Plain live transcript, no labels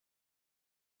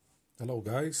Hello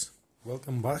guys,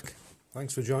 welcome back.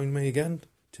 Thanks for joining me again.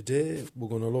 Today we're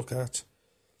going to look at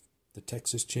the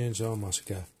Texas Chainsaw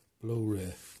Massacre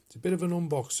Blu-ray. It's a bit of an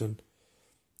unboxing.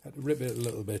 Had to rip it a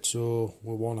little bit so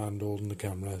with one hand holding the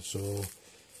camera. So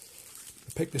I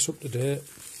picked this up today.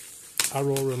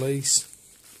 Arrow release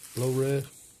Blu-ray.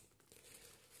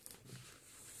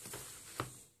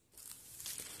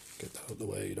 Get that out of the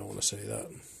way, you don't want to say that.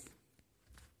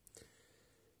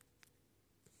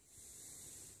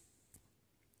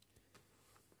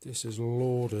 This is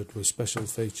loaded with special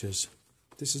features.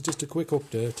 This is just a quick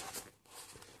update.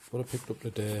 What I picked up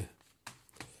today.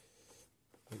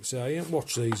 Like I say, I ain't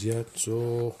watched these yet,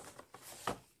 so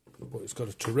but it's got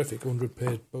a terrific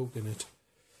 100-page book in it.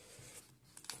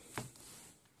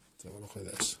 Let's have a look at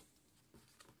this.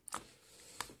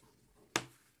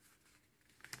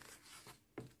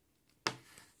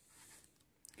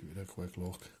 Give it a quick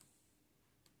look.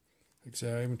 Like I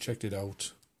say, I haven't checked it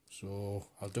out, so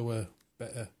I'll do a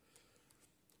better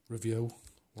review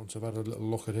once I've had a little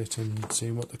look at it and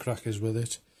seen what the crack is with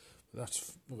it. But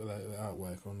that's, look at that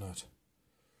artwork on that.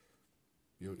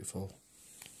 Beautiful.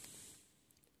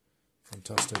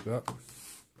 Fantastic that.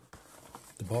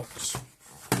 The box.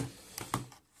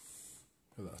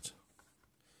 Look at that.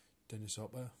 Dennis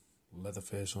Hopper.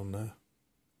 Leatherface on there.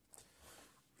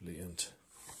 Brilliant.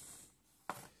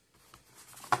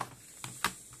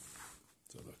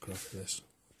 So that crack this.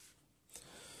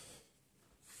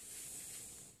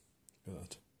 Look at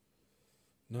that.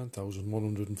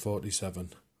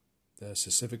 9,147. Their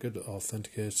certificate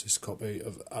authenticates this copy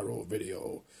of Arrow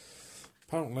video.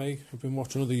 Apparently, I've been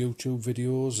watching other YouTube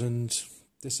videos and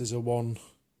this is a one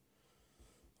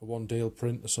deal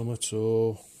print or something,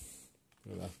 so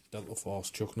look at that. Delta Force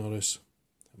Chuck Norris.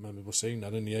 I remember seeing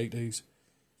that in the 80s.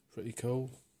 Pretty cool.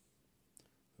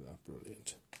 Look at that,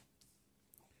 brilliant.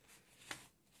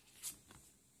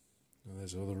 And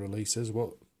there's other releases.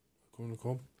 What going to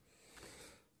come?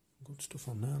 Good stuff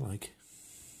on there, like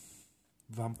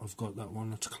Vamp, I've got that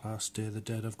one. That's class. Day of the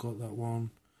Dead, I've got that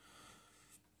one.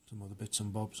 Some other bits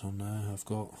and bobs on there I've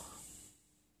got.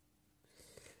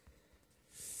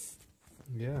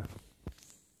 Yeah.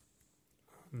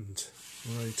 And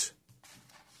right.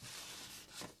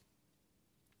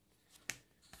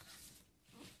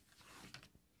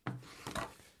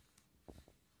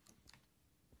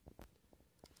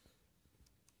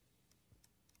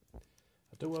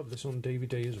 I do have this on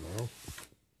DVD as well,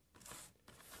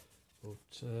 but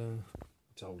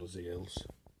it's old as the hills.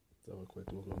 Let's have a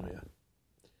quick look on here.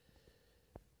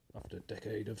 After a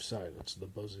decade of silence, the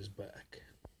buzz is back.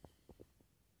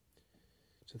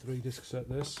 It's a 3-disc set,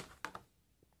 this.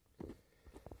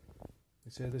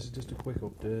 They say this is just a quick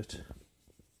update.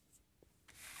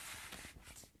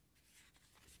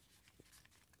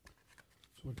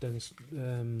 So Dennis,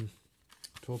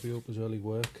 Toby Hooper's early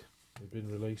work has been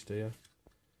released here.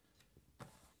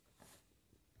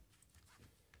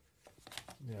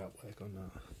 Yeah, work on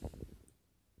that.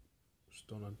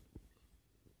 Stunning.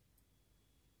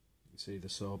 You can see the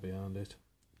saw behind it.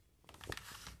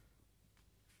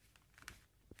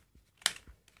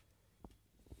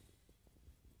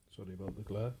 Sorry about the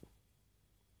glare.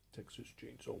 Texas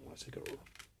Chainsaw Massacre.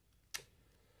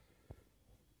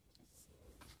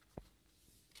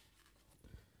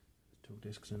 2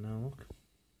 discs in there, look.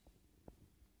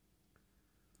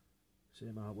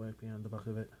 Same artwork behind the back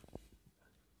of it.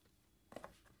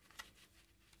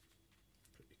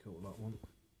 Cool, that one.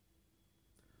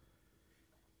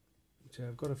 So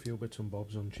I've got a few bits and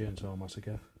bobs on Chainsaw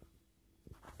Massacre.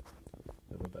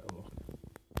 Have a better look.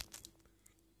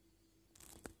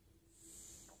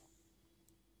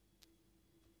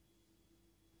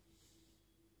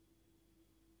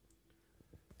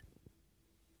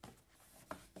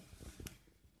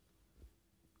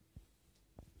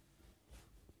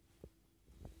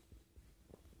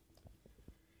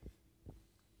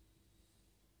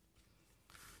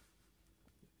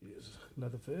 Here's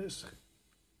Leatherface.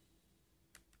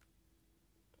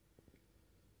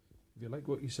 If you like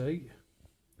what you see,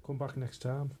 come back next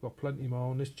time. We've got plenty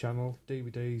more on this channel.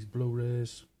 DVDs,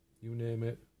 Blu-rays, you name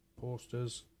it.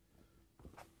 Posters.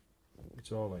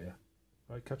 It's all here.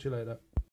 Right, catch you later.